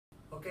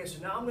Okay,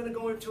 so now I'm going to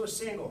go into a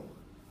single.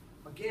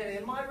 Again,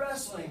 in my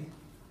wrestling,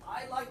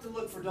 I like to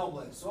look for double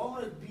legs. So I'm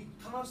going to be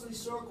constantly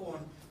circling,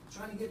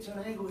 trying to get to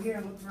an angle here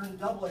and look for the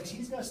double legs.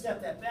 He's going to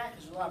step that back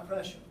because there's a lot of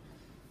pressure.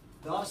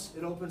 Thus,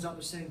 it opens up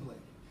a single leg.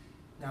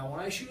 Now, when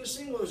I shoot a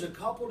single, there's a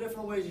couple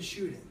different ways to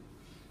shoot it.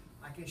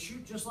 I can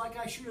shoot just like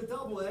I shoot a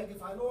double leg.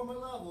 If I lower my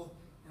level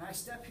and I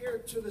step here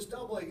to this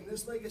double leg and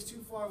this leg is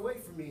too far away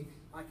from me,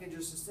 I can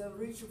just, instead of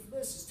reaching for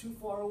this, it's too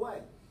far away.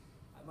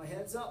 My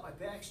head's up, my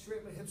back's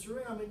straight, my hips are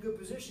in, I'm in good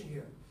position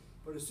here.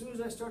 But as soon as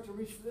I start to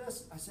reach for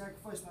this, I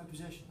sacrifice my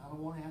position. I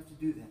don't want to have to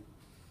do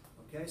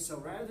that. Okay, so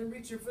rather than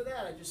reaching for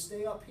that, I just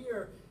stay up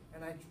here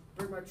and I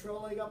bring my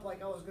trail leg up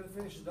like I was going to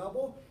finish a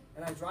double,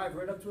 and I drive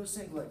right up to a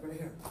single leg right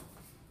here.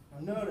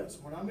 Now notice,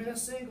 when I'm in a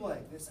single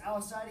leg, this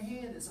outside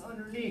hand is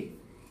underneath.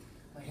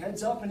 My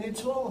head's up and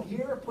into him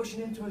here,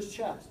 pushing into his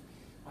chest.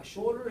 My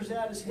shoulder is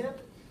at his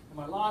hip, and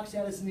my lock's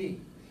at his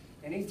knee.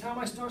 And anytime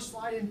I start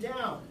sliding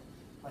down,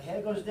 my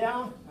head goes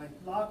down, my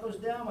lock goes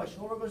down, my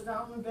shoulder goes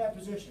down, I'm in bad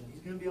position.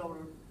 He's going to be able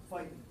to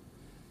fight me.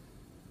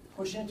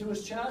 Push into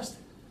his chest,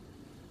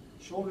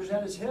 shoulders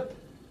at his hip,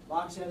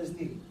 lock's at his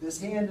knee.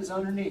 This hand is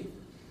underneath.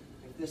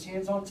 If this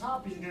hand's on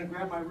top, he's going to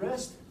grab my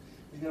wrist,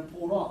 he's going to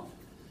pull it off.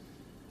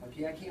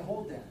 Okay, I can't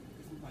hold that.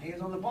 If my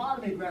hand's on the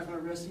bottom, he grabs my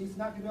wrist, he's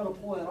not going to be able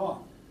to pull that off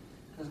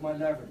because of my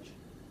leverage.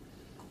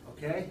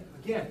 Okay,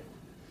 again,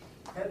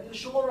 head to the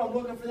shoulder, I'm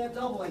looking for that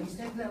double leg. He's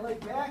taking that leg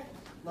back,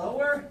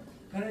 lower,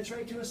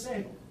 penetrate to a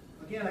single.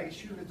 Again, I can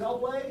shoot a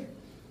double leg,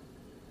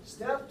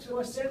 step to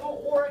a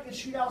single, or I can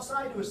shoot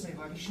outside to a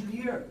single. I can shoot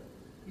here.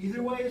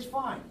 Either way is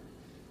fine.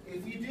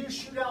 If you do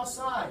shoot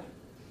outside,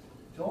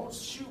 don't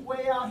shoot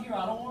way out here.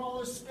 I don't want all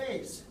this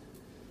space.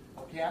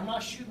 Okay, I'm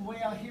not shooting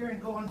way out here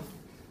and going,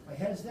 my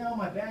head's down,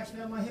 my back's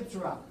down, my hips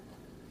are out.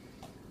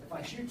 If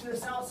I shoot to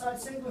this outside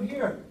single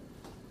here,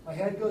 my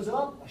head goes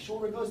up, my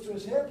shoulder goes to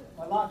his hip,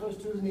 my lock goes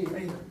to his knee,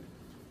 right here.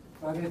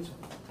 Right into him.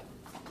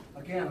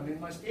 Again, I'm in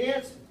my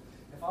stance.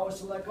 If I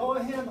was to let go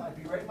of him,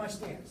 I'd be right in my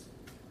stance.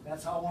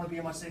 That's how I want to be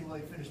in my single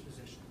leg finish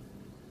position.